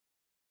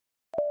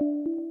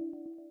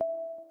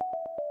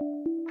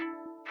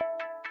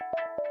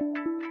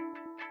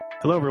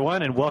Hello,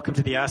 everyone, and welcome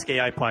to the Ask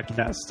AI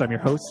podcast. I'm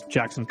your host,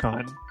 Jackson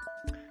Kahn.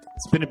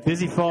 It's been a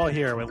busy fall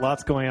here with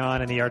lots going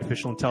on in the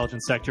artificial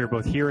intelligence sector,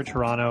 both here in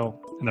Toronto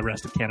and the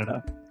rest of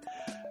Canada.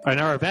 In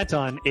our event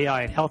on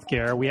AI and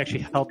healthcare, we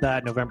actually held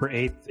that November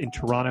 8th in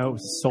Toronto. It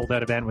was a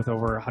sold-out event with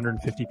over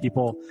 150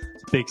 people.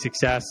 It's a big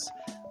success.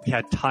 We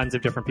had tons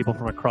of different people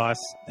from across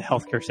the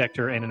healthcare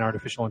sector and in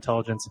artificial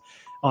intelligence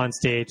on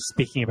stage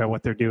speaking about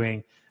what they're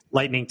doing.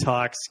 Lightning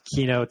talks,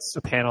 keynotes,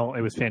 a panel.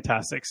 It was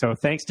fantastic. So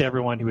thanks to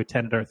everyone who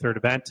attended our third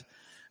event.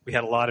 We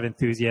had a lot of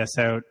enthusiasts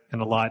out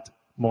and a lot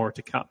more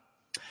to come.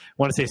 I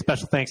want to say a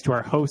special thanks to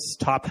our hosts,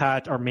 Top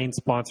Hat, our main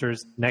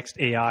sponsors, Next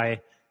AI,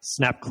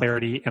 Snap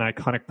Clarity, and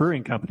Iconic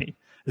Brewing Company,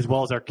 as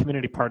well as our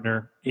community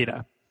partner,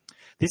 Ada.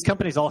 These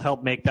companies all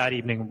helped make that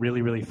evening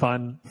really, really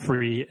fun,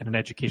 free, and an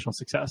educational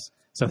success.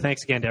 So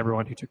thanks again to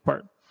everyone who took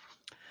part.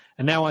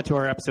 And now on to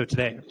our episode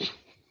today.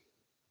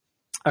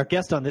 Our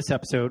guest on this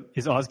episode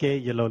is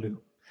Ozge Yelolu.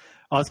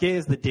 Ozge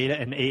is the data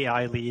and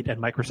AI lead at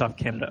Microsoft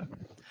Canada,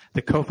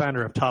 the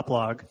co-founder of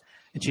TopLog,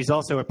 and she's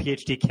also a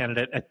PhD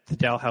candidate at the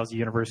Dalhousie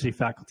University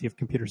Faculty of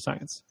Computer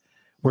Science,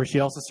 where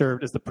she also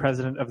served as the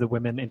president of the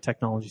Women in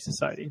Technology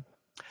Society.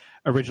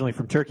 Originally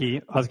from Turkey,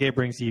 Ozge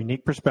brings a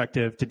unique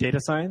perspective to data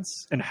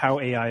science and how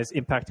AI is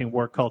impacting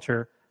work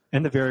culture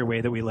and the very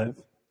way that we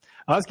live.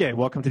 Ozge,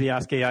 welcome to the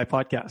Ask AI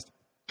podcast.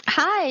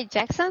 Hi,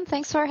 Jackson.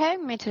 Thanks for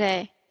having me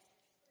today.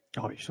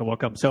 Oh, you're so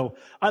welcome. So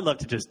I'd love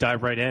to just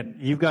dive right in.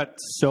 You've got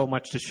so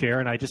much to share,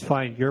 and I just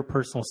find your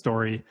personal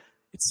story,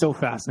 it's so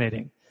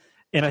fascinating.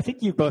 And I think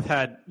you've both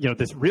had,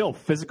 this real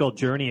physical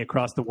journey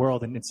across the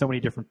world and in so many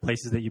different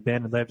places that you've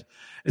been and lived,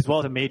 as well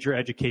as a major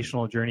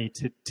educational journey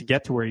to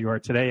get to where you are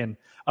today. And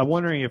I'm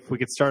wondering if we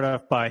could start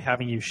off by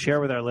having you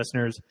share with our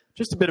listeners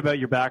just a bit about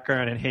your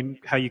background and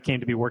how you came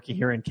to be working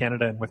here in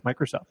Canada and with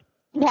Microsoft.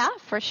 Yeah,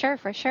 for sure.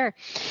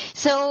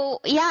 So,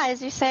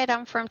 as you said,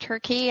 I'm from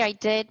Turkey. I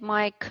did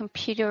my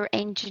computer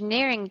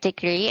engineering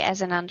degree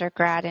as an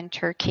undergrad in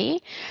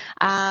Turkey.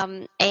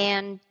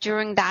 And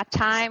during that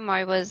time,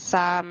 I was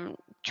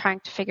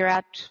trying to figure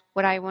out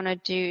what I want to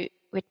do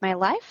with my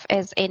life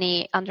as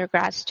any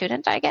undergrad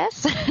student, I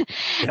guess.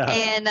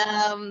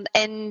 Yeah.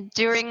 And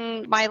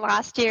during my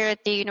last year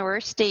at the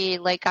university,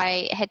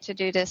 I had to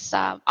do this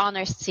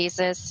honors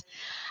thesis.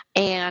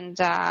 And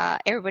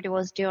everybody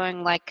was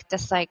doing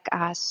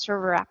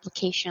server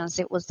applications.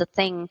 It was the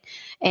thing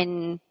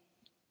in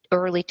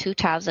early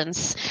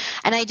 2000s.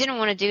 And I didn't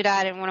want to do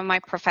that. And one of my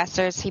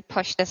professors, he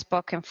pushed this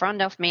book in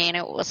front of me, and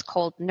it was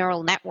called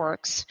Neural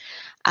Networks.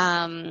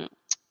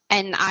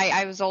 And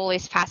I was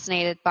always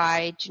fascinated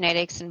by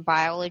genetics and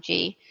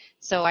biology.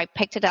 So I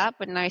picked it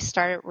up and I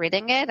started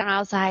reading it, and I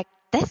was like,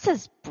 this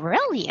is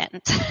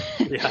brilliant.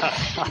 Yeah.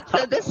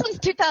 So this was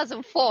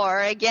 2004.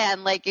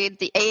 Again,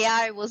 the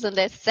AI wasn't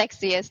as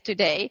sexy as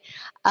today.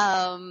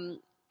 And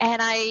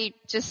I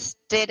just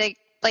did a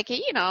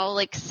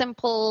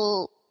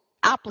simple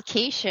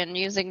application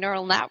using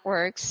neural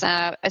networks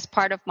as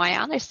part of my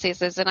honors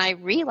thesis, and I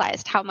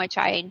realized how much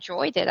I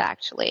enjoyed it,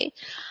 actually.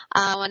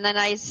 And then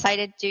I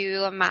decided to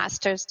do a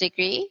master's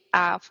degree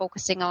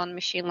focusing on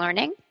machine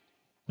learning.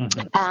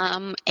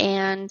 Mm-hmm.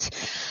 And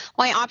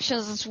my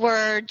options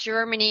were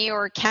Germany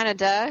or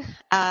Canada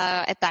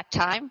at that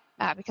time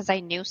because I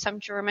knew some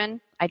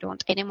German. I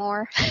don't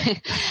anymore.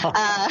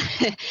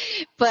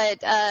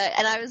 But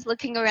I was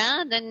looking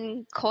around,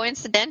 and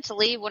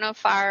coincidentally, one of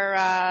our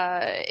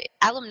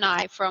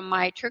alumni from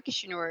my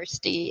Turkish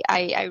university,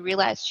 I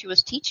realized she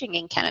was teaching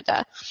in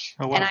Canada.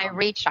 Oh, wow. And I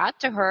reached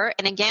out to her,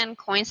 and again,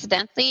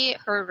 coincidentally,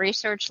 her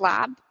research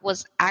lab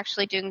was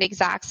actually doing the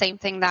exact same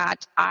thing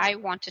that I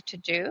wanted to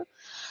do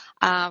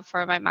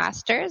for my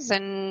master's,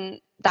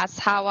 and that's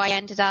how I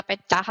ended up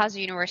at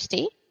Dalhousie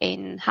University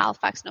in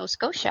Halifax, Nova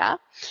Scotia.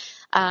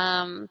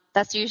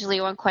 That's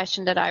usually one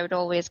question that I would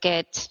always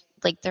get.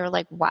 They're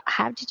like, "What?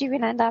 How did you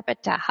even end up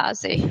at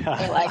Dalhousie?"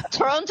 They're like,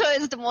 Toronto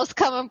is the most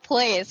common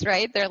place,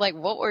 right? They're like,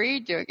 "What were you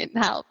doing in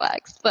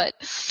Halifax?"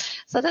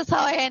 So that's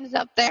how I ended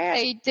up there.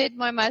 I did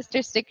my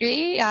master's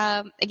degree.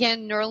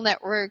 Again, neural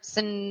networks,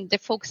 and the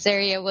focus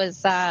area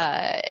was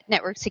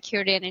network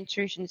security and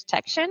intrusion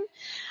detection.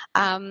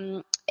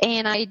 And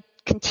I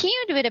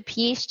continued with a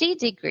PhD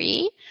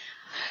degree.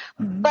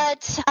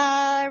 But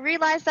I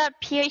realized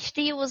that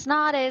PhD was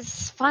not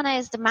as fun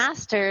as the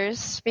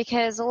master's,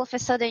 because all of a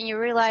sudden you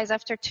realize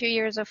after 2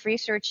 years of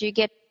research, you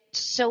get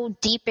so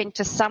deep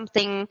into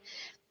something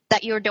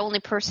that you're the only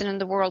person in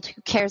the world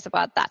who cares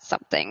about that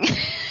something.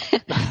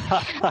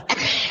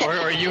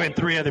 or you and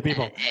 3 other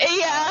people.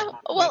 Yeah.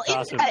 Well,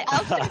 awesome.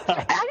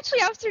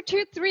 After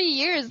 2-3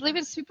 years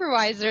living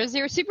supervisors,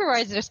 your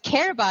supervisors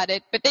care about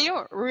it, but they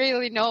don't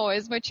really know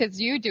as much as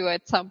you do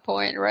at some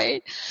point,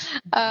 right?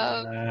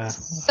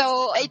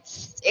 So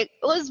it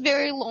was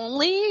very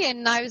lonely,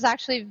 and I was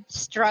actually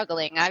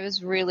struggling. I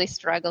was really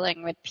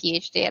struggling with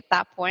PhD at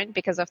that point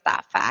because of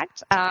that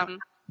fact.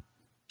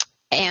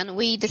 And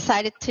we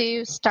decided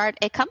to start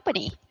a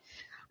company.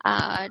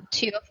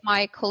 2 of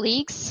my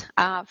colleagues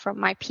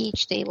from my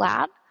PhD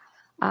lab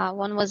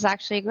One was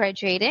actually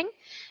graduating,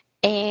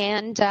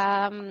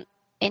 and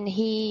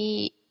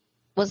he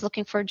was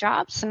looking for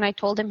jobs, and I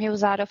told him he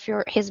was out of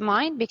his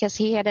mind because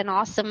he had an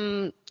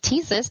awesome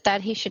thesis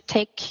that he should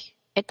take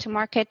it to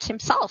market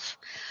himself.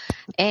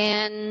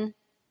 And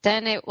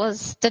then it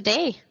was the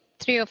day.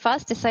 3 of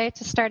us decided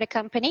to start a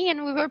company,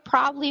 and we were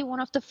probably one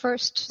of the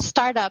first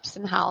startups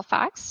in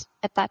Halifax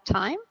at that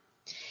time.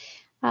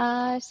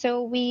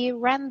 So we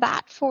ran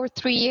that for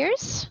 3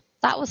 years.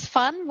 That was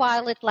fun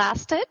while it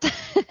lasted.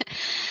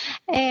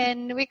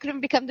 And we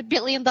couldn't become the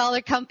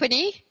billion-dollar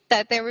company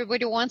that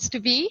everybody wants to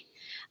be,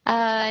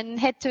 and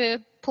had to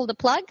pull the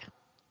plug.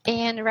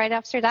 And right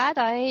after that,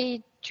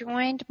 I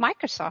joined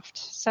Microsoft.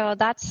 So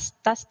that's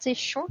the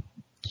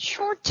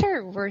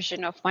shorter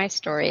version of my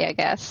story, I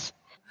guess.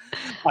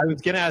 I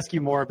was going to ask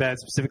you more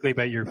specifically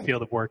about your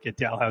field of work at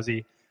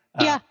Dalhousie.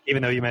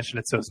 Even though you mentioned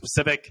it's so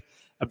specific,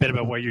 a bit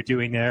about what you're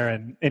doing there,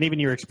 and even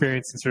your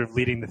experience in sort of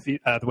leading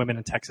the Women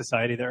in Tech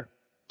Society there.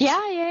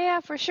 Yeah,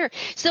 for sure.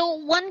 So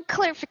one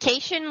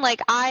clarification,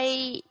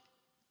 I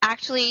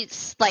actually,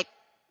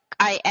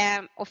 I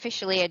am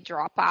officially a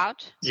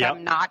dropout, so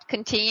I'm not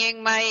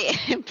continuing my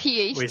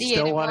PhD We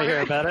still anymore. want to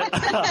hear about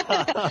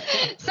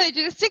it. So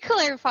just to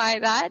clarify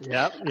that.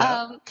 Yep.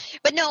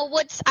 But no,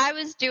 what I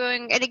was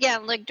doing, and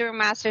again, during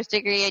master's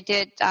degree, I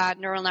did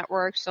neural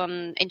networks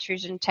on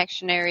intrusion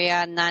detection area,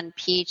 and then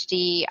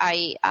PhD,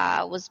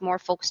 I was more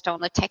focused on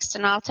the text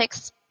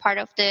analytics part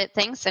of the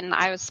things, and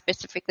I was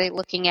specifically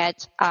looking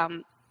at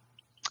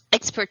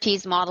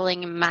expertise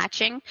modeling and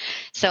matching.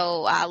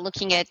 So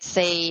looking at,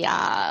 say,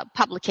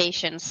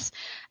 publications,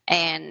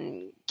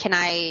 and can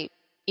I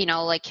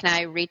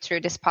read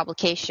through this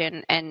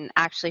publication and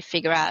actually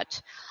figure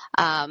out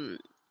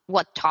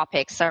what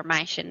topics are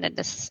mentioned in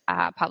this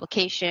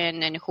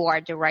publication and who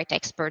are the right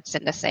experts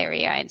in this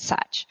area and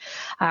such.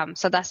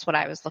 So that's what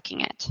I was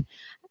looking at.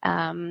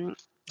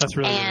 That's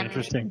really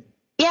interesting.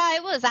 Yeah,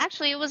 it was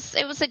actually, it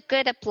was a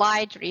good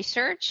applied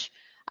research.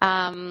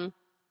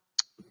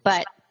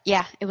 But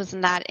yeah, it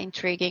wasn't that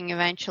intriguing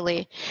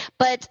eventually.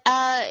 But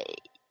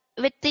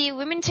with the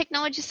Women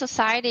Technology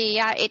Society,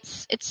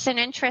 it's an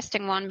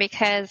interesting one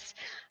because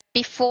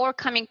before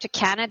coming to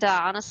Canada,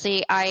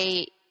 honestly,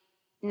 I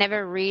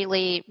never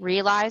really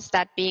realized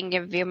that being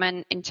a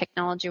woman in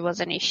technology was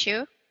an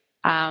issue.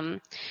 And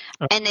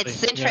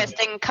it's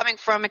interesting coming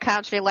from a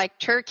country like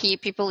Turkey,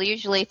 people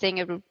usually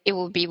think it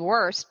would be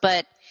worse,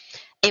 but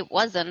it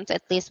wasn't,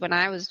 at least when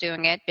I was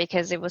doing it,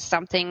 because it was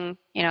something,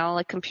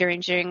 computer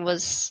engineering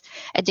was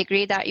a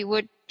degree that you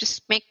would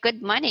just make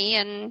good money,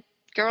 and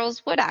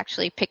girls would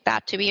actually pick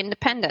that to be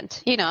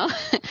independent,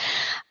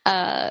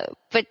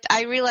 But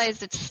I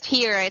realized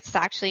it's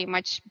actually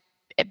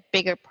a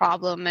bigger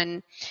problem.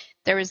 And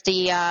there was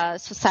the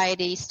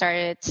society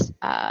started,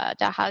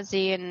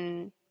 Dalhousie,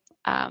 and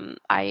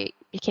I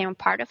became a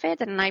part of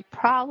it, and I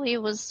probably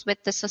was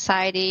with the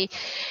society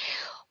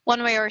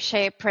one way or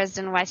shape,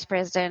 president, vice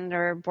president,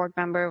 or board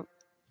member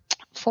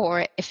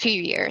for a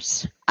few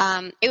years.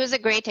 It was a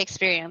great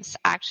experience,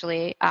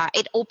 actually.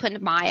 It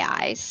opened my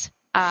eyes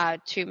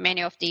to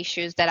many of the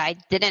issues that I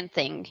didn't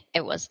think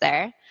it was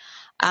there.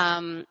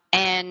 And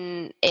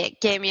it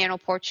gave me an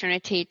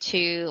opportunity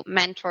to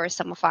mentor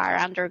some of our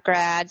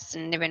undergrads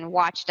and even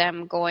watch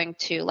them going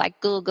to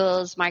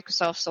Google's,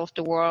 Microsoft's of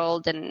the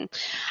world, and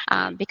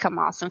become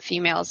awesome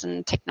females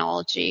in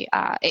technology.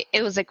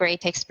 It was a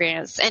great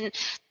experience. And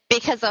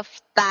because of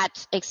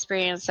that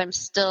experience, I'm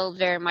still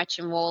very much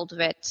involved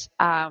with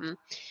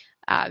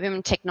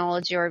women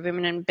technology or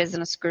women in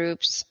business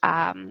groups.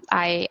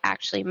 I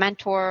actually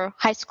mentor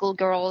high school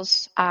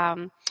girls.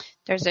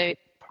 There's a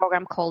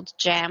program called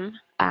GEM,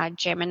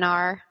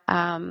 Geminar.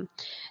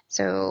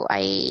 So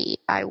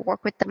I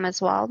work with them as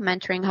well,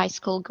 mentoring high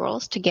school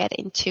girls to get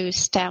into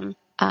STEM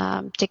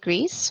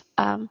degrees.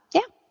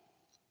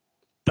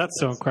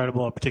 That's so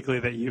incredible,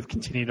 particularly that you've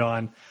continued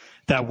on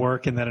that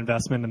work and that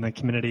investment in the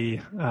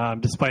community,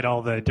 despite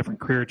all the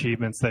different career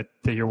achievements that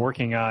you're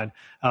working on.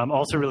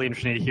 Also really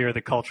interesting to hear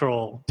the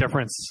cultural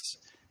difference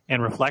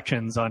and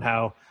reflections on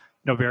how,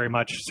 very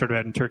much sort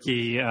of in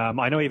Turkey.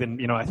 I know even,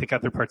 I think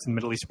other parts of the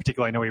Middle East,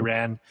 particularly, I know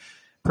Iran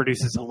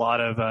produces a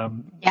lot of,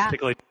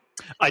 particularly.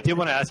 I did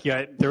want to ask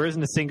you, there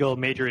isn't a single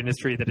major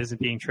industry that isn't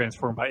being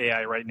transformed by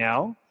AI right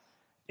now.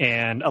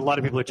 And a lot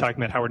of people are talking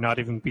about how we're not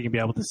even being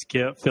able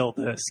to fill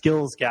the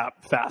skills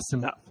gap fast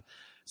enough.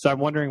 So I'm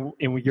wondering,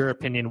 in your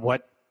opinion,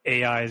 what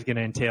AI is going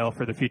to entail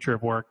for the future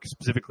of work,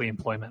 specifically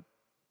employment?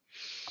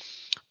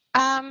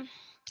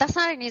 That's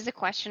not an easy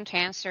question to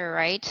answer,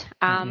 right?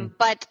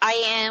 But I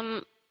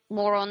am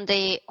more on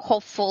the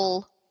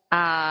hopeful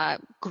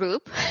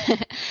group.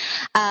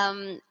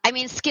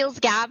 Skills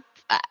gap,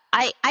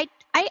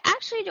 I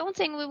actually don't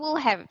think we will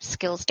have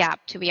skills gap,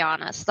 to be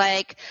honest.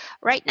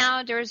 Right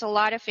now, there's a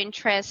lot of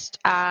interest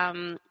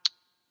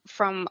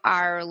from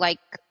our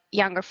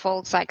younger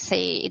folks,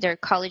 say either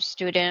college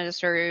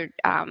students or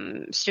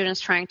students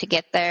trying to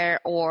get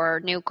there,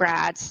 or new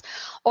grads,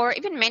 or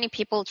even many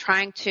people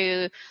trying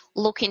to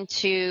look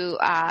into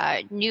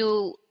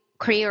new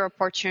career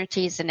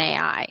opportunities in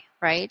AI.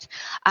 right?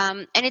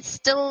 And it's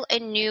still a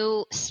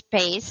new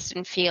space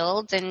and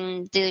field,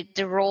 and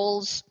the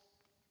roles,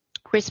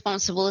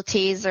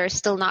 responsibilities are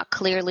still not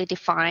clearly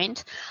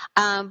defined.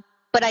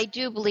 But I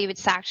do believe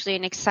it's actually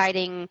an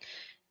exciting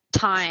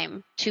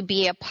time to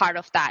be a part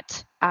of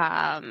that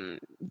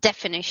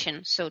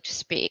definition, so to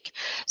speak.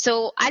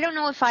 So I don't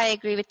know if I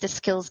agree with the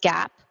skills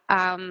gap.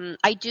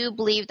 I do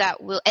believe that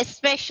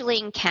especially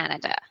in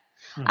Canada.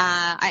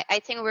 I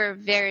think we're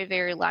very,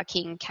 very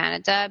lucky in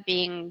Canada,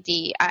 being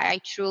I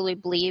truly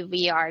believe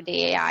we are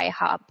the AI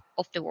hub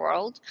of the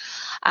world.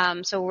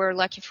 So we're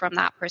lucky from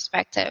that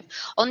perspective.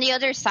 On the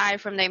other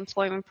side, from the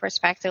employment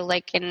perspective,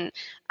 like in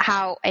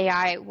how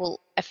AI will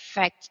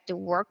affect the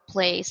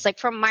workplace, like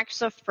from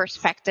Microsoft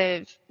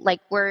perspective, like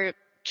we're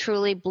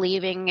truly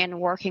believing and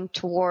working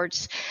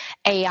towards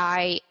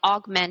AI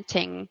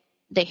augmenting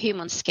the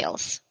human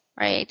skills.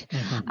 Right.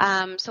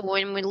 So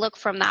when we look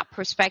from that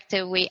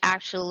perspective, we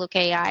actually look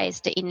AI as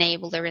the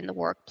enabler in the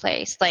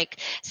workplace. Like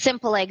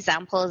simple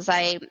examples,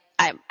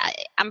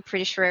 I'm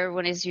pretty sure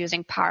everyone is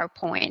using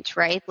PowerPoint,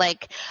 right?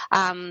 Like,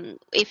 I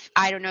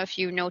don't know if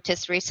you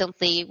noticed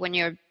recently when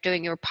you're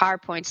doing your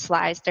PowerPoint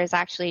slides, there's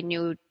actually a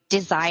new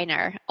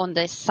designer on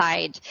the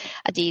side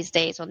these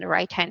days, on the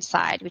right-hand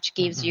side, which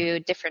gives you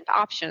different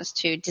options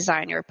to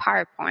design your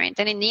PowerPoint.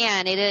 And in the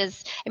end,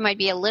 it might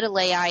be a little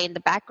AI in the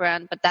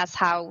background, but that's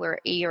how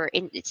you're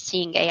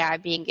seeing AI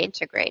being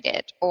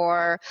integrated.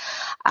 Or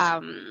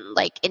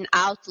like in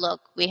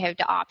Outlook, we have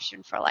the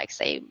option for like,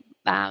 say,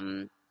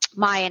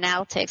 My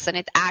Analytics, and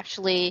it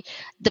actually,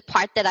 the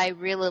part that I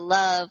really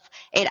love,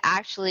 it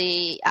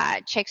actually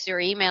checks your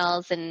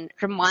emails and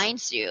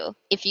reminds you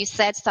if you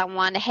said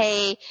someone,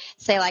 hey,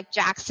 say like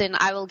Jackson,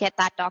 I will get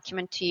that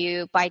document to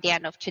you by the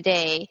end of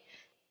today.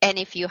 And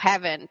if you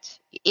haven't,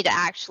 it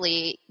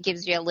actually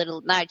gives you a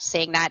little nudge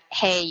saying that,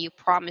 hey, you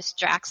promised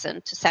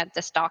Jackson to send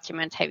this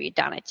document. Have you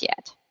done it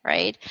yet?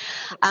 Right?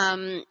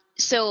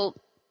 So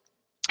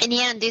in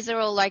the end, these are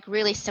all like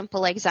really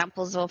simple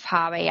examples of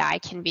how AI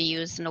can be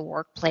used in the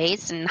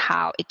workplace and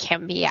how it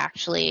can be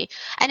actually,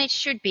 and it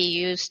should be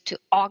used to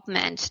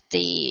augment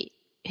the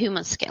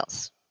human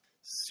skills.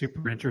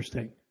 Super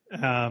interesting.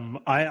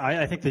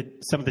 I think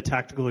that some of the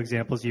tactical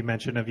examples you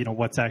mentioned of,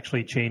 what's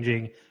actually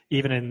changing,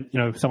 even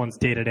in, someone's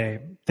day-to-day,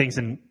 things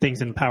in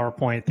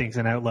PowerPoint, things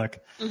in Outlook,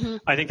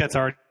 I think that's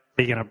already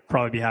going to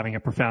probably be having a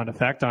profound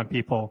effect on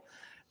people.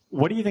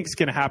 What do you think is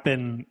going to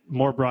happen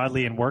more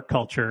broadly in work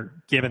culture,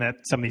 given that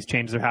some of these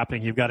changes are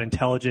happening? You've got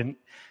intelligent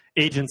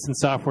agents and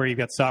software. You've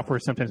got software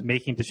sometimes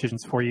making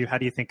decisions for you. How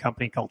do you think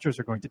company cultures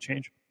are going to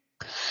change?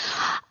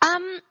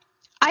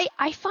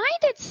 I find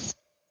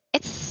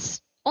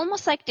it's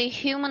almost like the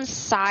human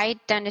side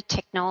than the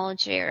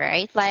technology,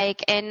 right?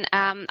 Like, and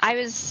I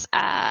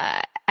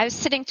was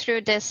sitting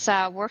through this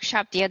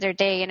workshop the other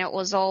day, and it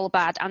was all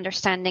about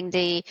understanding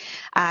the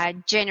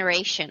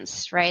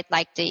generations, right?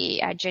 Like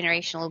the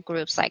generational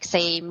groups, like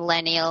say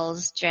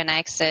millennials, Gen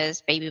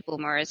X's, baby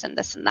boomers, and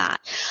this and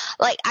that.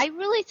 Like, I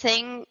really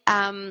think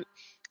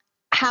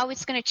how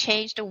it's going to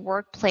change the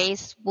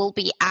workplace will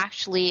be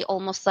actually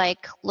almost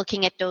like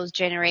looking at those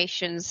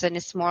generations, and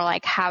it's more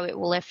like how it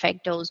will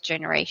affect those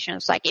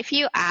generations. Like if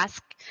you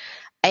ask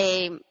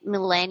a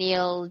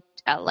millennial,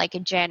 like a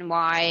Gen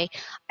Y,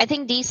 I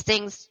think these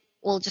things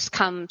will just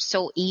come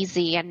so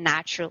easy and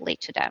naturally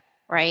to them,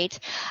 right?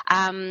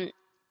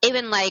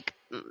 Even like,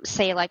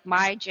 say like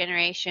my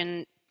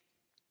generation,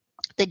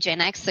 the Gen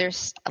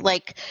Xers,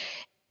 like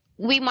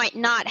we might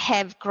not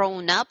have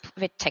grown up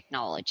with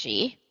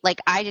technology.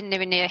 Like I didn't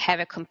even have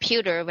a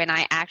computer when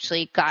I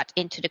actually got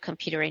into the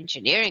computer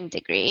engineering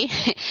degree.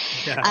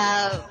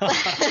 But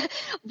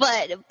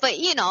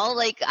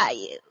like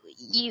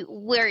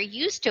we're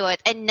used to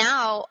it. And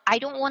now I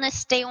don't want to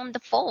stay on the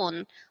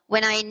phone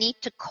when I need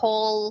to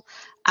call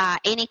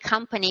any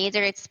company,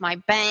 either it's my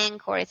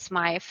bank or it's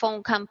my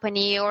phone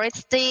company or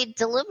it's the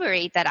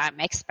delivery that I'm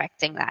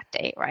expecting that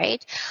day,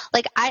 right?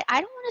 Like I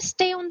don't want to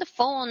stay on the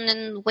phone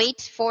and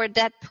wait for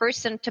that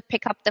person to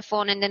pick up the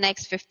phone in the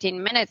next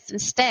 15 minutes.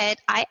 Instead,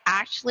 I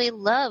actually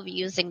love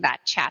using that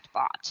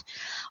chatbot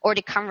or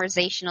the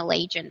conversational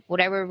agent,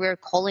 whatever we're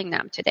calling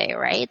them today,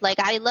 right? Like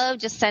I love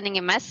just sending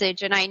a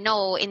message and I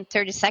know in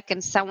 30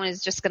 seconds someone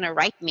is just going to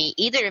write me,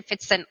 either if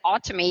it's an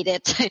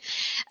automated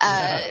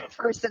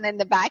person in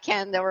the back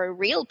end or a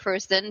real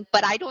person,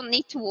 but I don't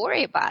need to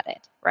worry about it,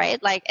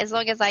 right? Like as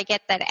long as I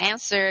get that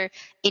answer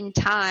in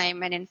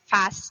time and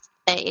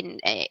in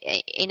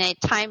a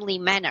timely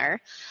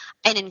manner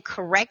and in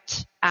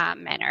correct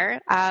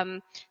manner,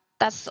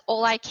 that's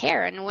all I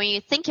care. And when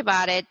you think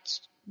about it,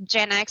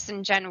 Gen X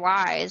and Gen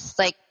Y is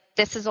like,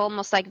 this is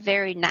almost like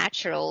very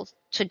natural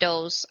to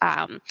those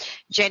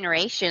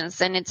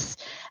generations.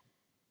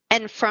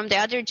 And from the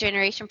other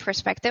generation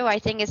perspective, I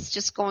think it's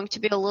just going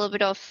to be a little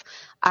bit of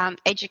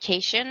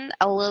education,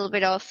 a little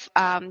bit of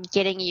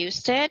getting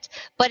used to it.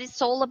 But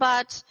it's all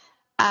about,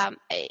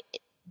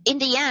 in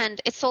the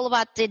end, it's all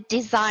about the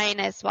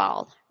design as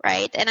well,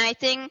 right? And I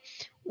think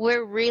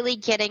we're really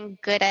getting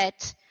good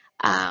at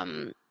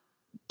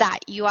that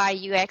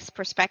UI UX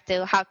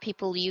perspective, how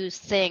people use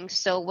things.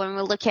 So when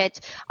we look at,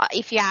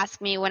 if you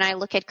ask me, when I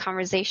look at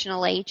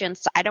conversational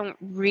agents, I don't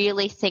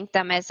really think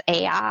them as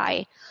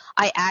AI.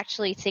 I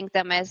actually think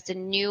them as the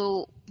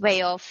new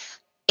way of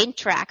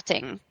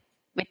interacting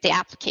with the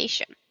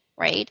application,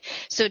 right?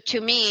 So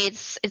to me,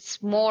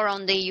 it's more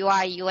on the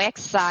UI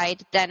UX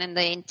side than in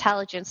the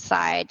intelligence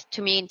side.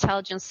 To me,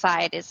 intelligence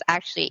side is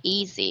actually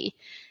easy.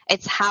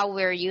 It's how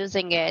we're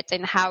using it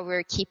and how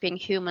we're keeping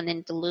human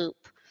in the loop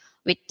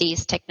with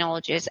these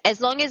technologies.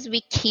 As long as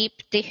we keep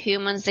the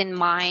humans in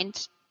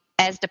mind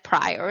as the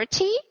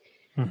priority,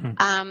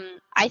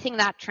 I think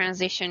that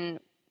transition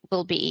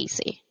will be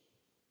easy.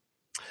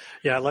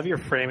 Yeah, I love your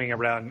framing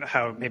around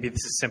how maybe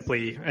this is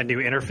simply a new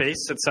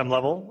interface at some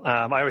level.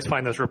 I always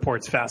find those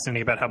reports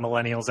fascinating about how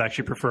millennials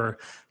actually prefer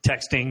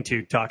texting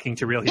to talking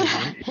to real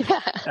humans.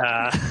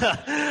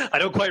 I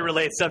don't quite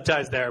relate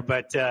sometimes there,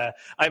 but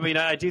I mean,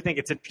 I do think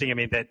it's interesting. I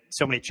mean, that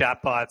so many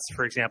chatbots,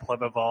 for example,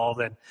 have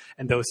evolved,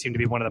 and those seem to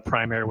be one of the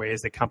primary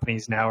ways that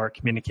companies now are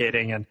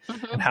communicating, and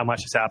how much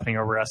is happening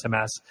over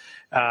SMS.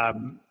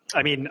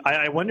 I mean,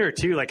 I wonder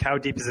too, like, how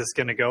deep is this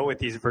going to go with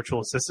these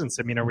virtual assistants?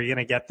 I mean, are we going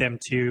to get them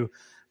to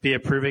be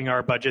approving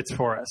our budgets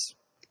for us?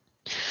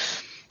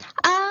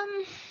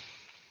 I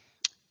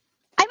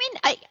mean,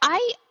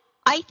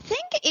 I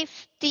think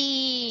if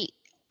the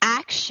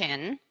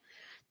action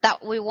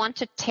that we want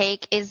to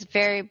take is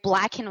very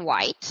black and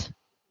white,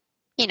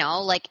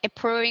 like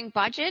approving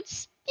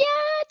budgets, yeah,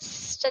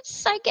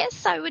 it's I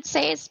guess I would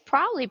say it's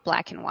probably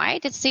black and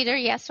white. It's either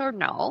yes or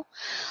no.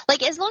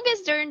 Like, as long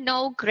as there are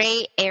no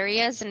gray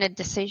areas in the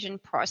decision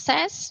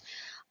process,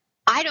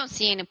 I don't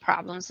see any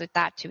problems with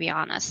that, to be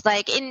honest.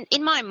 Like,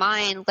 in my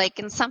mind, like,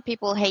 and some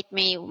people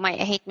might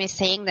hate me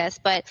saying this,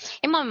 but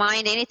in my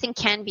mind, anything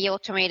can be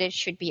automated,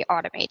 should be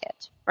automated,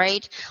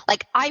 right?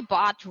 Like, I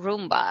bought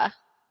Roomba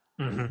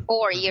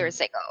 4 years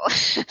ago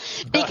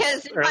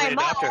because in my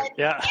mind,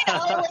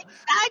 like,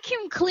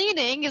 vacuum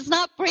cleaning is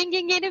not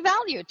bringing any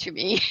value to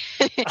me.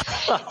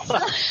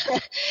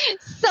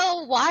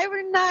 So why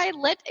wouldn't I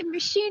let a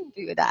machine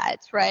do that,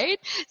 right?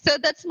 So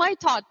that's my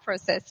thought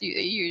process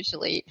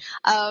usually.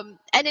 And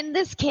in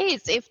this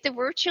case, if the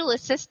virtual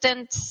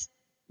assistant's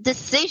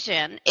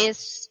decision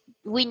is,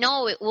 we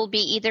know it will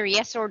be either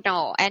yes or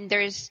no, and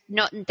there's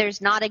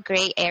not a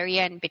gray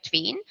area in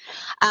between,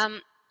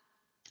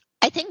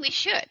 I think we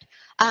should.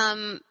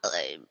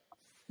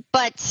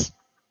 But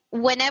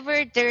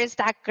whenever there is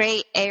that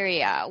gray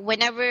area,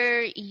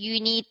 whenever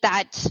you need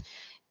that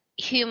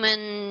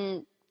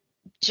human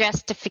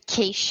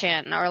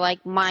justification or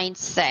like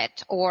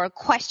mindset or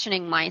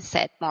questioning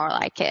mindset, more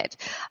like it,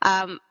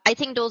 I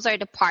think those are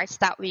the parts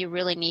that we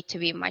really need to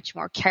be much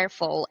more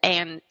careful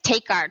and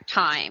take our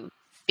time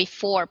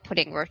before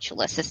putting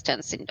virtual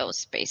assistants in those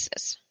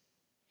spaces.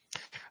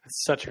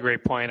 That's such a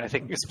great point. I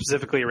think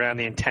specifically around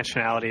the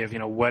intentionality of,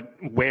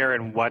 where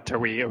and what are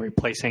we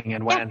replacing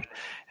and when.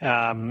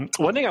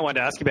 One thing I wanted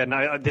to ask you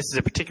about, and this is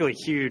a particularly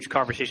huge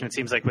conversation, it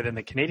seems like, within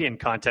the Canadian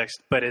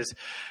context, but is,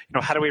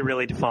 how do we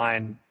really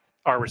define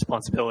our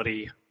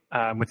responsibility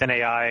within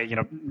AI,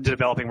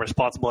 developing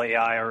responsible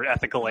AI or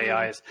ethical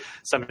AI is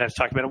sometimes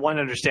talked about. I want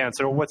to understand,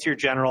 so what's your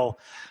general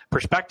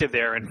perspective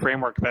there and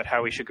framework about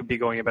how we should be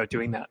going about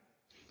doing that?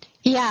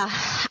 Yeah,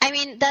 I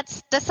mean,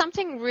 that's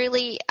something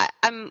really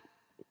I'm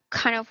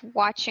kind of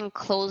watching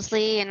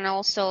closely, and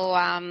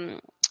also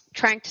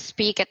trying to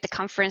speak at the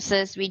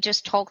conferences. We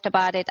just talked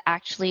about it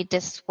actually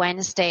this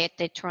Wednesday at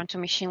the Toronto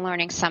Machine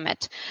Learning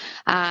Summit.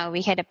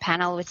 We had a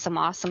panel with some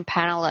awesome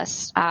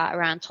panelists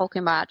around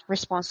talking about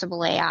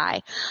responsible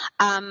AI.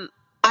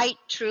 I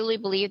truly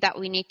believe that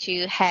we need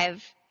to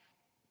have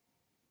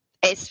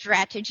a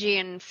strategy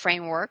and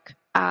framework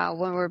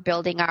when we're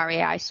building our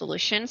AI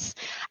solutions.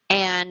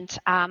 And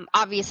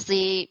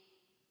obviously,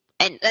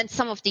 and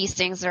some of these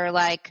things are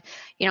like,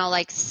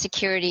 like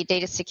security,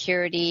 data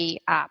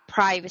security,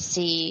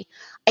 privacy,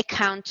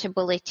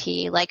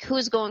 accountability, like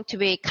who's going to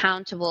be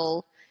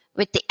accountable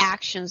with the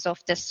actions of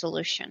this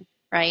solution,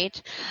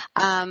 right?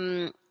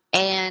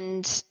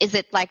 And is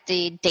it like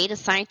the data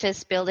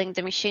scientist building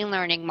the machine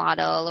learning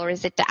model, or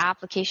is it the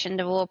application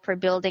developer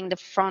building the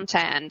front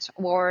end,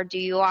 or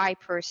the UI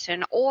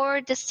person,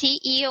 or the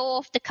CEO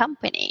of the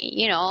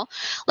company?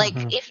 Like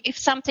if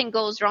something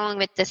goes wrong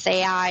with this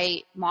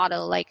AI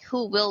model, like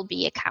who will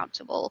be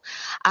accountable,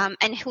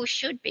 and who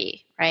should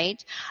be,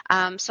 right?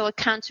 So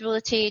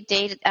accountability,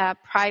 data,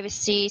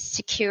 privacy,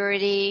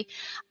 security,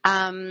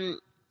 and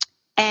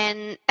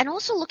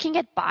also looking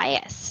at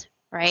bias.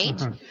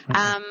 Right?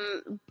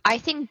 I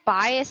think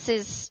bias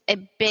is a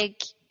big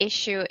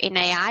issue in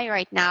AI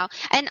right now.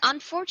 And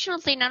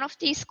unfortunately, none of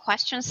these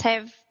questions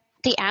have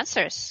the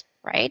answers,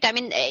 right? I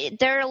mean,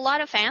 there are a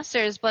lot of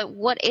answers, but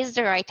what is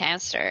the right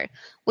answer?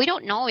 We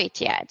don't know it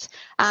yet,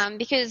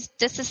 because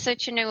this is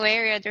such a new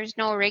area. There's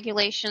no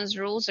regulations,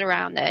 rules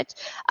around it.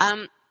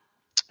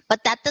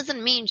 But that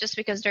doesn't mean just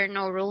because there are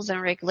no rules and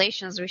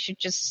regulations, we should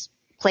just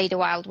play the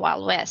wild,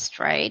 wild west,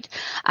 right?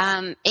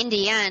 In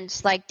the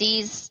end, like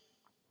these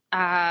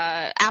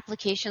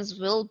applications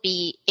will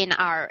be in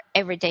our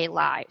everyday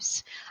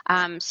lives.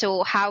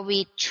 So how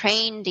we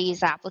train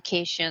these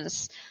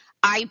applications,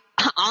 I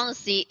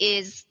honestly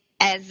is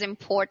as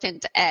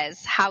important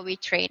as how we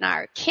train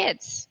our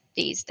kids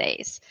these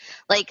days.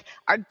 Like,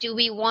 do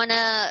we want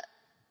to?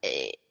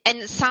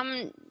 And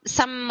some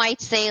might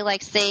say,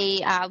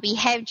 we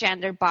have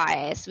gender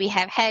bias. We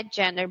have had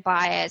gender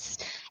bias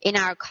in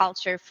our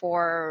culture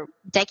for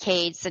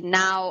decades, and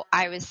now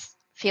I was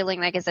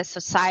feeling like as a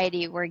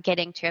society we're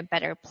getting to a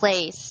better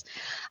place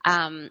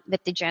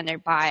with the gender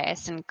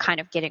bias and kind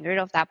of getting rid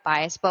of that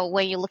bias. But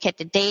when you look at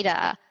the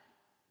data,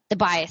 the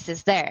bias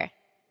is there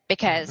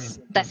because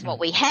that's what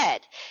we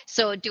had.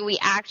 So do we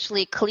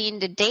actually clean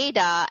the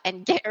data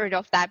and get rid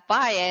of that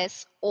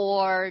bias,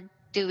 or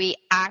do we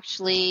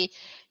actually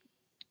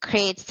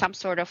create some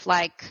sort of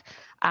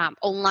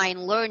online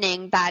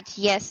learning that,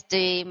 yes,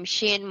 the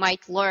machine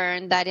might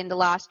learn that in the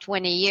last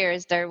 20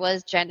 years there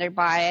was gender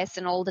bias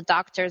and all the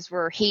doctors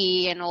were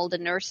he and all the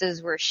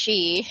nurses were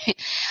she.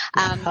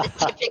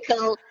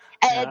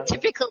 The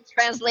typical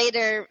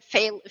translator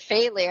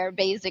failure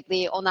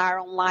basically on our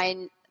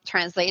online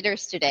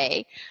translators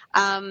today.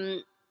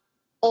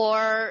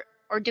 Or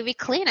do we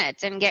clean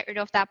it and get rid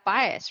of that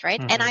bias,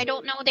 right? And I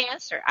don't know the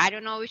answer. I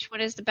don't know which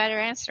one is the better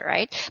answer,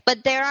 right?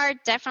 But there are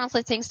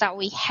definitely things that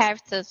we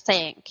have to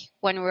think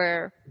when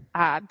we're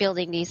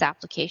building these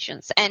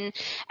applications. And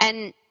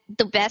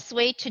the best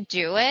way to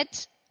do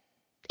it,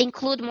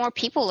 include more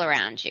people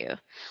around you.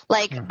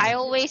 I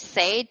always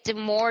say, the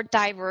more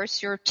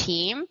diverse your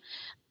team,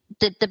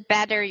 the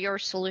better your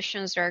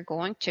solutions are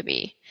going to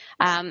be.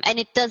 And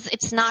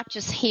it's not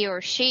just he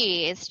or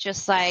she, it's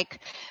just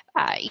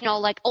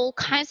all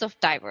kinds of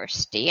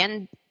diversity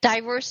and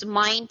diverse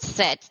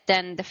mindset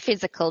than the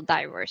physical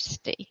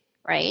diversity,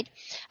 right?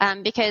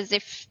 Because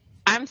if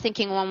I'm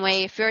thinking one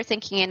way, if you're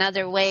thinking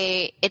another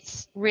way,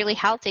 it's really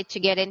healthy to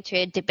get into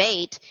a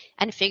debate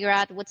and figure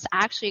out what's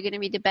actually going to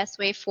be the best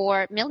way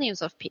for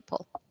millions of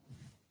people.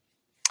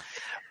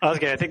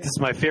 Okay, I think this is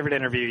my favorite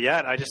interview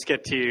yet. I just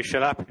get to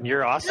shut up, and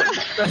you're awesome.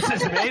 This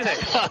is amazing.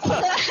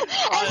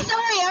 I'm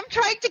sorry, I'm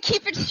trying to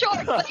keep it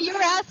short, but you're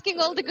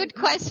asking all the good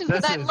questions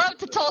that I'd love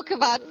to talk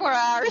about for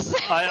hours.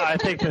 I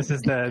think this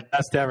is the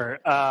best ever.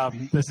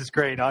 This is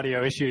great,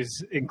 audio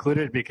issues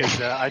included,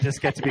 because I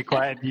just get to be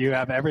quiet and you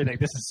have everything.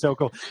 This is so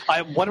cool.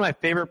 One of my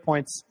favorite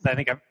points that I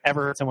think I've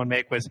ever heard someone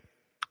make was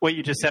what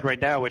you just said right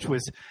now, which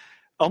was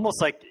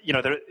almost like,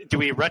 do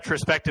we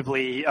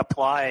retrospectively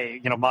apply,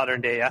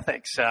 modern day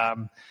ethics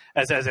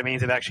as a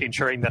means of actually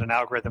ensuring that an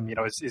algorithm,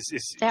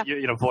 is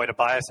void of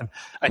bias? And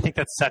I think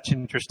that's such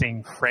an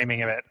interesting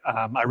framing of it.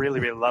 I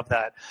really, really love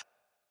that.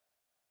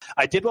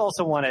 I did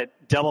also want to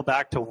double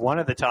back to one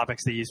of the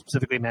topics that you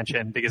specifically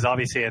mentioned, because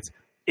obviously it's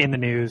in the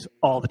news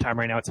all the time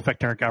right now. It's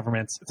affecting our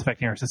governments, it's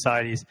affecting our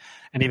societies,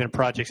 and even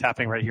projects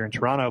happening right here in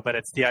Toronto. But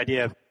it's the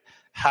idea of,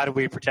 how do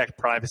we protect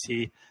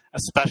privacy,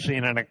 especially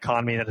in an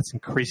economy that is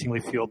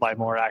increasingly fueled by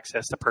more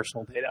access to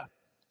personal data?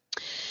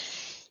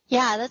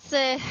 Yeah, that's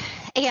a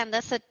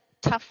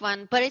tough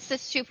one, but it's a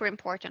super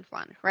important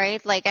one,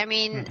 right?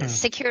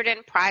 Security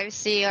and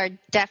privacy are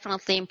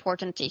definitely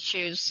important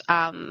issues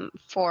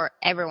for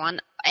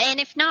everyone. And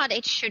if not,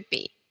 it should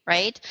be,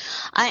 right?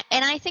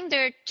 And I think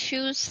there are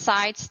two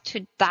sides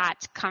to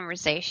that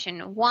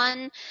conversation.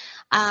 One,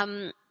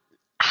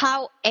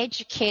 how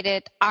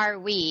educated are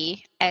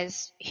we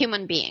as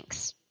human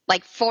beings?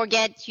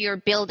 Forget you're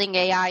building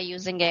AI,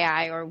 using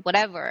AI or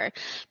whatever,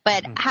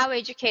 but how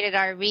educated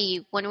are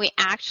we when we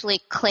actually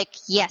click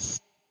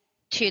yes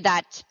to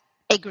that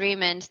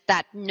agreement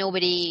that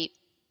nobody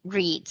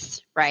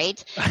reads,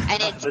 right?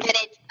 And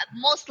it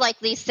most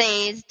likely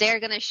says they're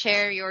going to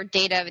share your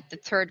data with the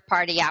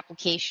third-party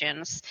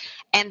applications,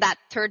 and that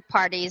third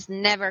party is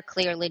never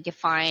clearly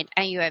defined,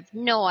 and you have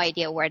no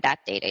idea where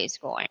that data is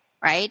going.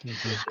 Right?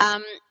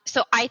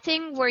 So I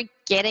think we're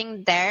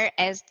getting there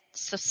as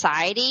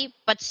society,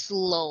 but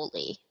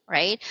slowly,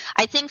 right?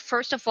 I think,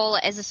 first of all,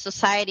 as a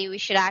society, we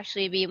should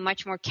actually be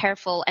much more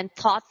careful and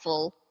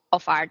thoughtful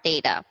of our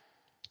data.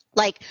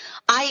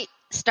 I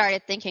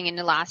started thinking in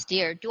the last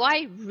year, do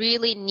I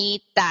really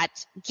need that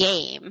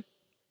game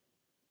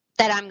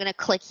that I'm going to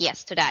click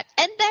yes to that?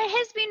 And there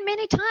has been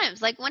many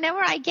times,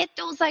 whenever I get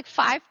those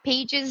 5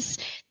 pages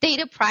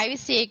data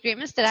privacy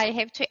agreements that I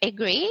have to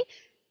agree,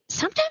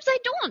 sometimes I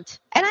don't.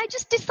 And I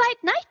just decide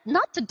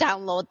not to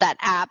download that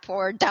app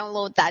or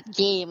download that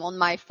game on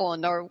my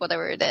phone or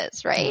whatever it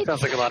is, right?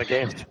 Sounds like a lot of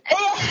games.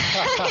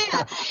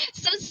 Yeah.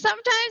 So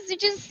sometimes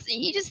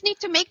you just need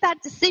to make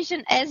that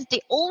decision as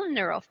the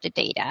owner of the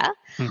data.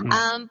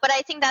 But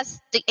I think that's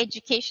the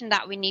education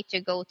that we need to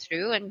go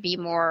through and be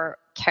more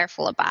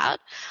careful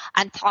about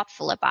and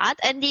thoughtful about.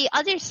 And the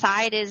other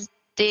side is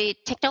the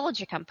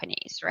technology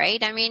companies,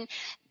 right?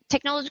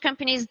 Technology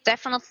companies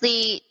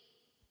definitely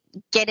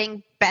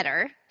getting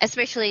better,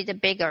 especially the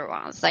bigger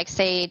ones,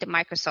 say the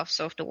Microsofts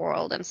of the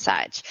world and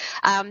such,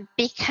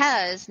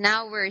 because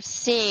now we're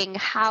seeing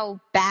how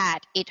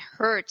bad it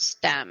hurts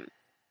them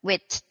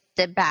with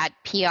the bad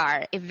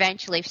PR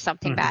eventually if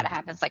something bad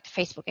happens, like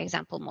the Facebook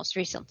example most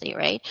recently,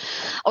 right?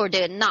 Or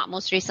the not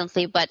most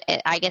recently, but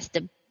I guess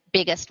the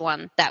biggest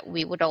one that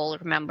we would all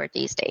remember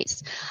these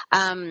days.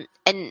 And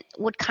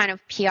what kind of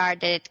PR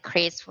did it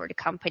create for the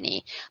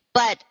company?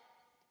 But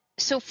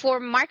so for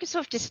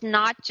Microsoft, it's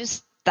not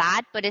just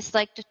that, but it's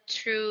like the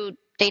true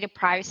data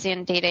privacy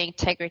and data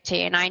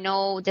integrity. And I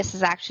know this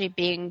is actually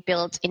being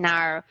built in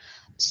our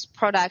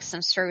products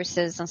and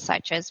services and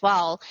such as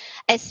well,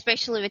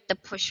 especially with the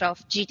push of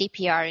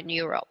GDPR in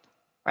Europe,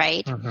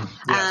 right?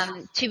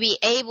 To be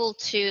able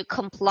to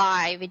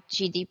comply with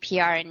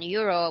GDPR in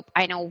Europe,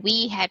 I know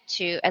we had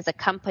to, as a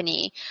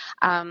company,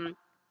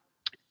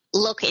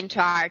 look into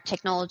our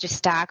technology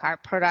stack, our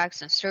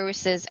products and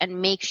services,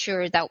 and make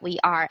sure that we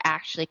are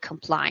actually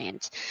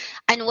compliant.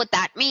 And what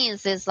that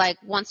means is, like,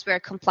 once we're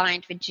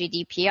compliant with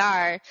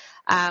GDPR,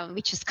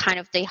 which is kind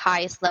of the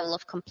highest level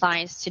of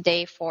compliance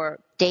today for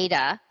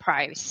data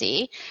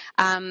privacy,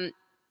 then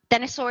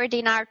it's already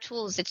in our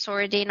tools. It's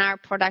already in our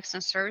products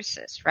and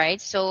services, right?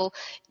 So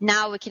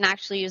now we can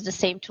actually use the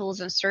same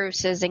tools and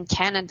services in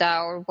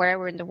Canada or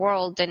wherever in the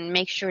world and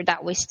make sure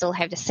that we still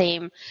have the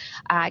same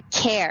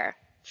care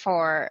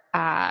for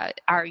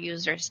our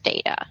users'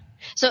 data.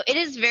 So it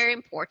is very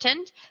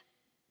important.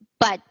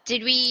 But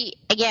did we,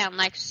 again,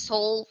 like,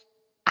 solve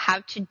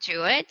how to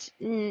do it?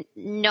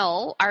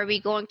 No. Are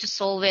we going to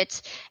solve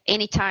it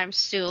anytime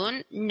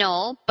soon?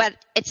 No. But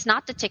it's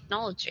not the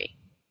technology.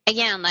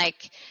 Again,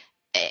 like,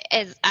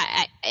 as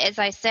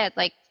I said,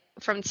 like,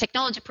 from a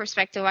technology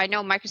perspective, I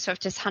know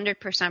Microsoft is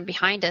 100%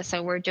 behind us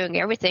and we're doing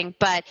everything.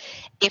 But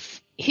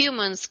if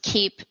humans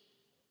keep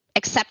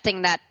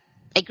accepting that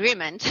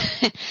agreement,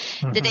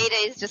 the data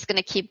is just going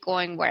to keep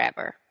going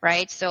wherever,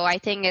 right? So I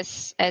think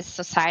as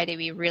society,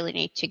 we really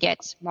need to get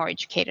more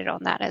educated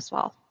on that as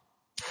well.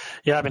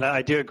 Yeah, I mean,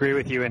 I do agree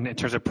with you in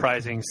terms of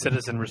prizing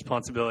citizen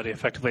responsibility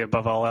effectively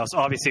above all else.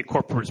 Obviously,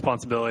 corporate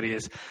responsibility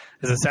is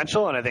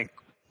essential, and I think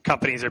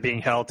companies are being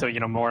held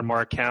to, more and more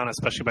account,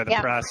 especially by the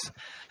press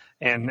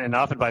and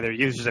often by their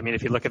users. I mean,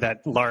 if you look at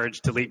that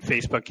large delete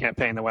Facebook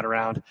campaign that went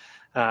around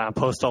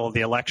post all of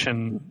the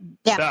election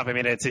stuff, I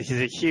mean, it's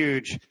a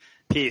huge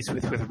piece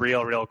with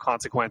real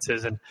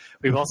consequences, and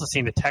we've also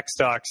seen the tech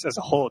stocks as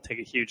a whole take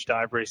a huge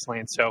dive recently.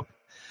 And so,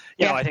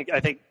 you know, I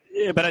think,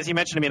 but as you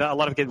mentioned, I mean, a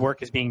lot of good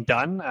work is being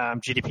done.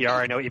 GDPR,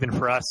 I know even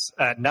for us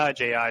at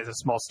Nudge AI as a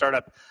small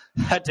startup,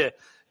 had to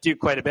do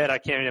quite a bit. I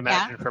can't even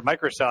imagine for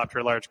Microsoft or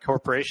a large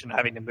corporation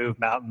having to move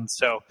mountains.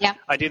 So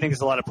I do think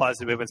there's a lot of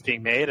positive movements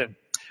being made. And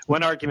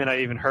one argument I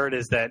even heard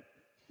is that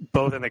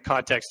both in the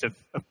context of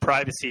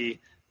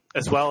privacy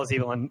as well as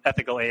even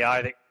ethical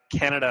AI, that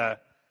Canada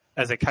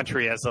as a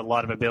country has a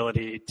lot of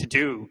ability to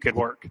do good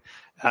work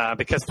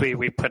because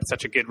we put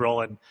such a good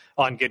role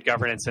on good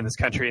governance in this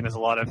country, and there's a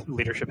lot of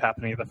leadership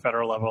happening at the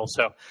federal level.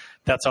 So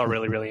that's all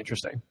really, really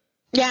interesting.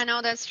 Yeah,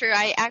 no, that's true.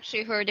 I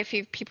actually heard a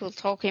few people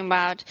talking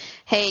about,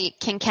 hey,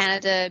 can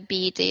Canada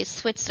be the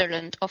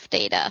Switzerland of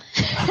data?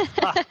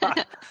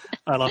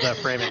 I love that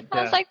framing.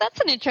 I was like,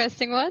 that's an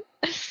interesting one.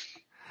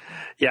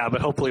 Yeah,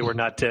 but hopefully we're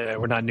not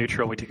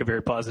neutral. We take a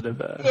very positive.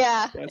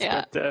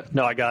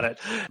 No, I got it.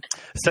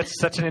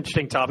 Such an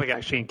interesting topic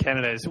actually in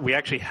Canada is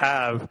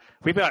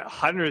we've got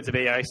hundreds of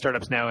AI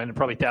startups now and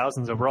probably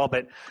thousands overall.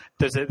 But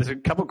there's a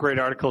couple great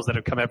articles that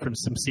have come out from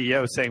some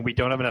CEOs saying we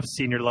don't have enough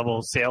senior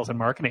level sales and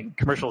marketing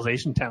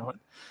commercialization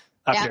talent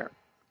up here.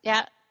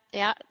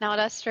 Yeah, no,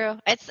 that's true.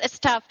 It's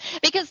tough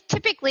because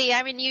typically,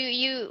 I mean,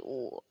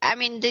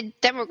 the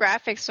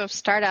demographics of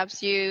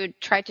startups, you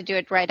try to do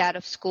it right out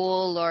of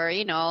school or,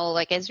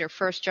 like as your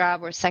first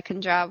job or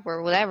second job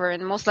or whatever.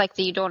 And most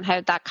likely you don't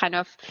have that kind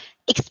of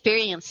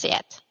experience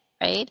yet,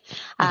 right?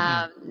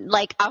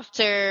 Like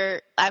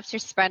after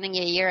spending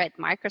a year at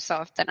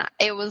Microsoft, and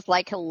it was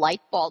like a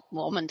light bulb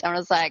moment. I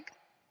was like,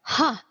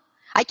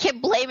 I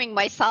kept blaming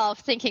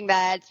myself thinking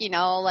that,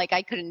 like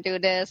I couldn't do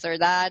this or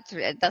that.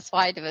 That's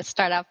why the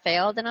startup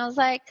failed. And I was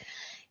like,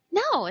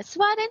 no, it's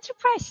about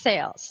enterprise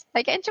sales.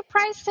 Like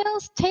enterprise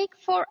sales take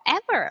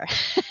forever.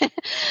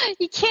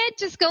 You can't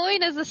just go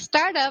in as a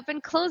startup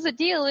and close a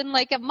deal in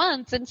like a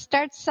month and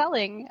start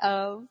selling.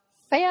 But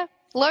yeah,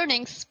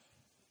 learnings.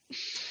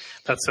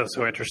 That's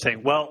so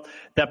interesting. Well,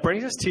 that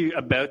brings us to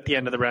about the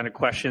end of the round of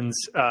questions.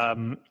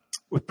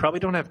 We probably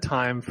don't have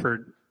time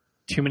for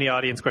too many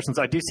audience questions.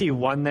 I do see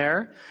one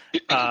there.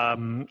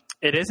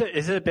 It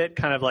is a bit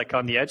kind of like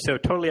on the edge, so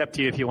totally up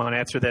to you if you want to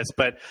answer this,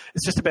 but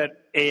it's just about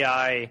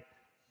AI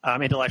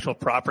intellectual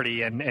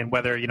property and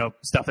whether,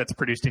 stuff that's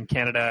produced in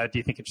Canada, do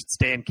you think it should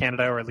stay in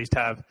Canada or at least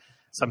have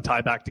some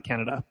tie back to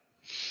Canada?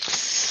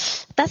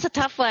 That's a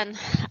tough one.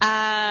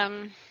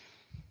 I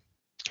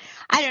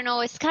don't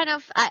know. It's kind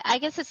of, I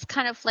guess it's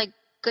kind of like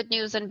good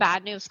news and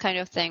bad news kind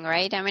of thing,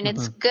 right? I mean,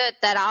 it's good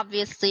that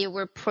obviously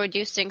we're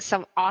producing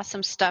some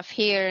awesome stuff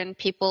here and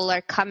people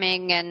are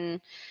coming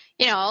and,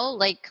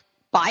 like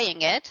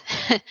buying it.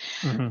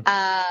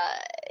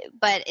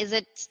 But is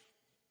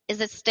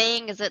it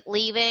staying? Is it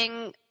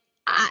leaving?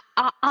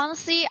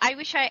 Honestly, I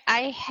wish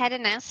I had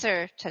an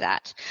answer to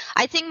that.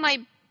 I think my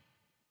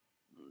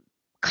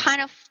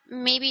kind of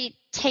maybe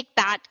take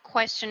that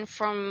question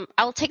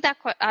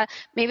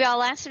maybe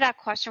I'll answer that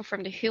question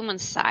from the human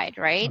side,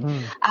 right?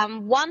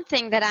 Mm-hmm. One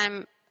thing that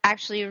I'm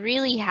actually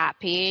really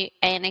happy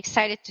and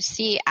excited to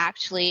see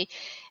actually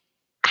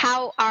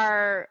how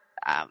our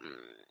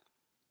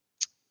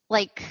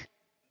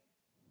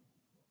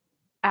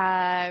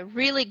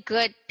really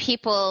good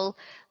people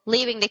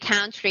leaving the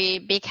country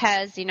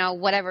because,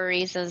 whatever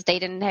reasons, they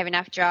didn't have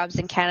enough jobs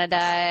in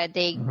Canada,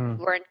 they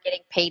weren't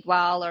getting paid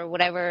well or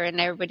whatever, and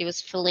everybody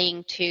was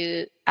fleeing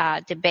to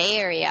the Bay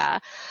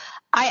Area.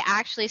 I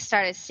actually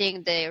started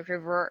seeing the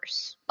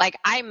reverse.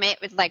 I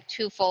met with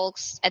 2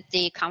 folks at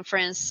the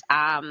conference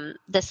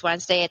this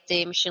Wednesday at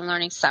the Machine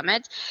Learning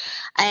Summit,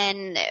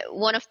 and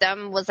one of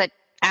them was at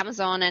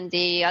Amazon and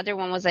the other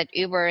one was at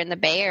Uber in the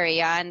Bay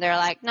Area, and they're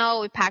like,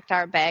 no, we packed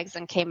our bags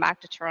and came back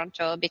to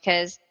Toronto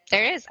because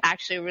there is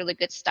actually really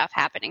good stuff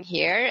happening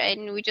here,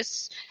 and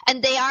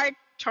they are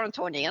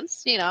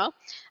Torontonians,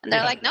 and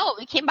they're like, no,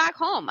 we came back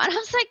home. And I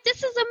was like,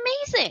 this is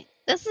amazing.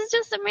 This is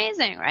just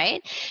amazing,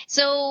 right?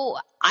 So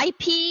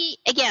IP,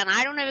 again,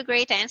 I don't have a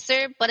great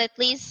answer, but at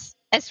least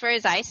as far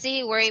as I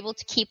see, we're able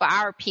to keep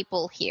our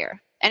people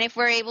here. And if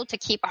we're able to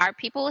keep our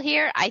people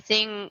here, I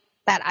think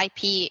that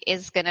IP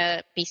is going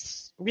to be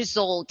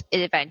resolved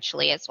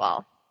eventually as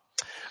well.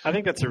 I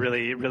think that's a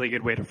really, really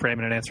good way to frame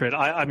it and answer it.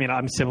 I mean,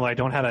 I'm similar. I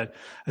don't have a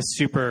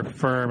super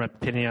firm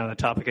opinion on the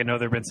topic. I know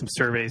there have been some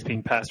surveys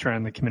being passed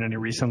around the community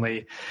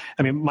recently.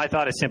 I mean, my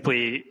thought is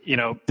simply,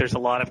 there's a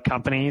lot of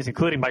companies,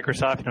 including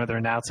Microsoft, they're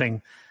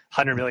announcing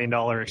 $100 million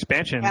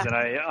expansions, and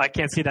I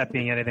can't see that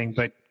being anything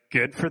but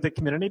good for the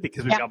community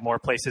because we've got more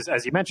places,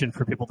 as you mentioned,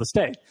 for people to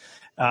stay,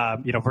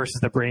 versus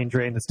the brain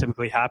drain that's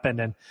typically happened.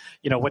 And,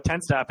 what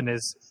tends to happen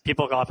is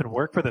people often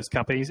work for those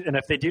companies. And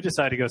if they do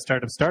decide to go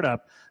start a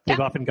startup, they've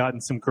often gotten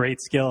some great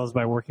skills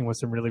by working with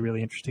some really,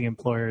 really interesting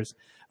employers.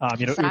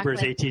 Exactly.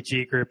 Uber's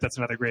ATG group, that's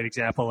another great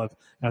example of,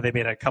 they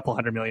made a couple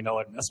 $100 million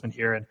investment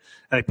here. And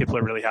I think people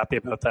are really happy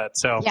about that.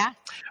 So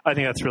I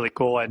think that's really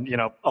cool. And,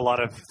 a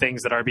lot of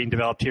things that are being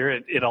developed here,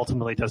 it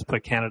ultimately does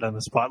put Canada in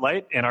the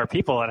spotlight and our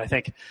people. And I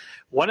think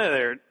one of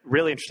the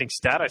really interesting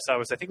stat I saw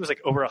was, I think it was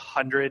over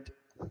 100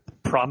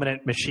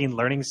 prominent machine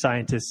learning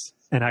scientists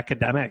and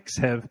academics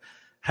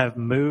have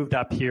moved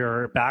up here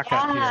or back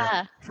up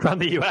here from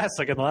the U.S.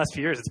 in the last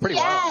few years. It's pretty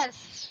wild.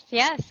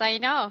 Yes, I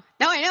know.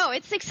 No, I know.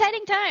 It's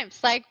exciting times.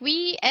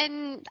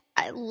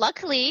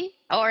 Luckily,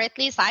 or at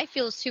least I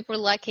feel super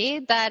lucky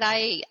that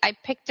I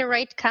picked the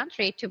right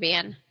country to be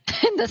in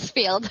this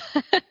field.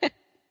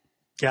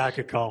 Yeah,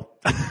 good call.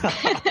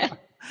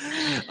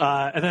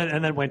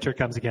 And then winter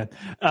comes again.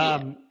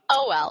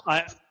 Oh, well.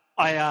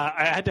 I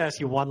had to ask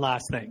you one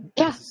last thing.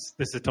 Yeah.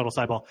 This is a total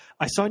sideball.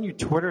 I saw on your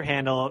Twitter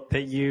handle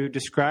that you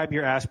describe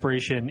your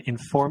aspiration in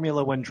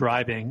Formula One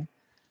driving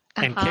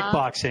and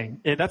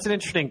kickboxing. That's an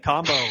interesting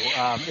combo.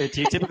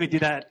 Do you typically do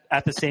that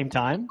at the same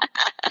time?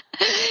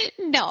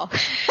 No.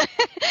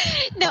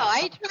 No,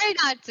 I try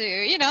not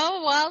to.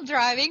 While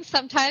driving,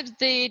 sometimes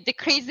the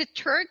crazy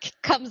Turk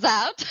comes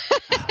out.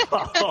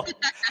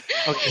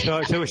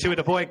 Okay, so she would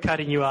avoid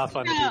cutting you off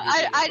on the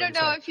TV. I don't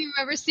know if you've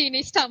ever seen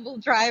Istanbul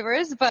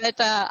Drivers, but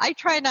I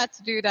try not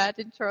to do that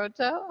in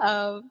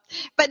Toronto.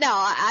 But no,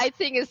 I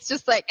think it's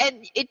just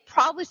and it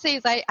probably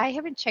says, I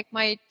haven't checked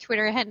my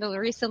Twitter handle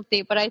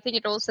recently, but I think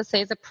it also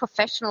says a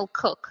professional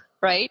cook,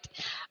 right?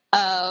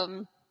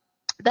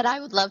 That I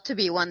would love to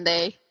be one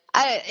day.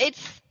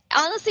 It's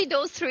honestly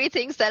those 3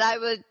 things that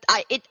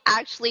it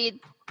actually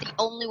the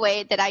only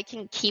way that I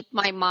can keep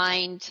my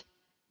mind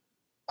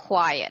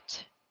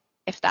quiet,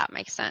 if that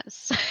makes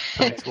sense.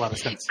 That makes a lot of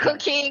sense.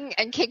 Cooking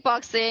and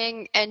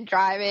kickboxing and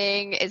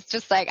driving, it's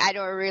just I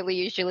don't really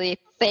usually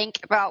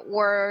think about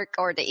work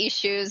or the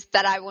issues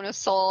that I want to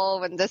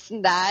solve and this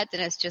and that.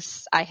 And it's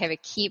just, I have a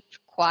keep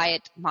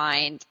quiet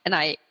mind and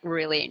I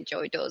really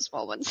enjoy those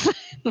moments.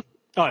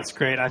 Oh, it's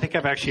great. I think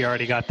I've actually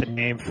already got the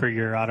name for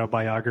your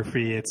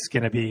autobiography. It's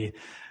going to be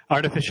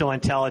Artificial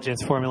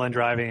Intelligence, Formula One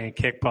Driving, and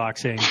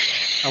Kickboxing,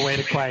 a way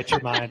to quiet your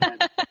mind.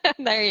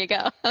 There you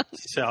go.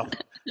 So,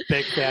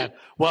 big fan.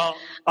 Well,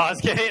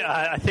 Oskay,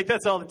 I think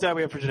that's all the time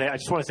we have for today. I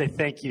just want to say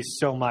thank you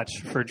so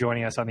much for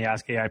joining us on the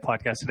Ask AI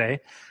podcast today.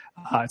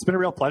 It's been a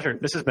real pleasure.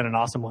 This has been an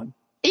awesome one.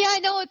 Yeah,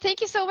 no,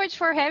 thank you so much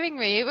for having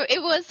me.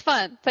 It was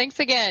fun. Thanks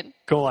again.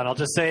 Cool. And I'll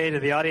just say to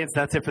the audience,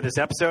 that's it for this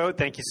episode.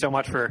 Thank you so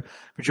much for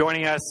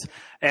joining us.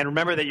 And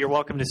remember that you're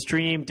welcome to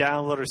stream,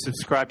 download, or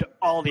subscribe to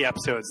all the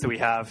episodes that we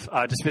have.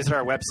 Just visit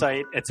our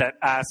website. It's at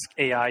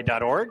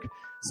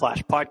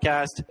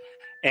askai.org/podcast.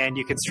 And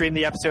you can stream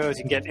the episodes.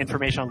 You can get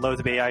information on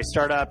loads of AI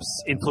startups,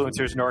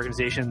 influencers, and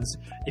organizations.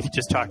 If you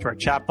just talk to our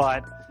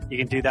chatbot, you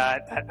can do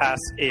that at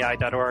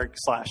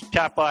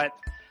askai.org/chatbot.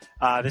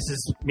 This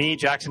is me,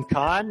 Jackson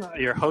Kahn,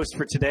 your host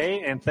for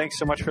today, and thanks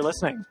so much for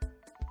listening.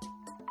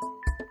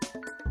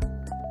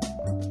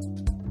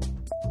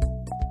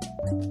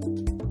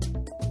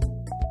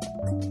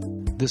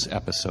 This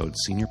episode's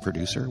senior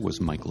producer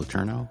was Mike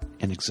Letourneau,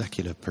 and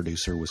executive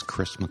producer was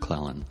Chris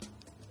McClellan.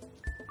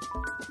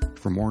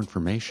 For more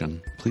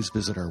information, please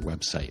visit our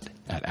website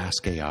at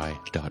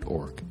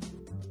askai.org.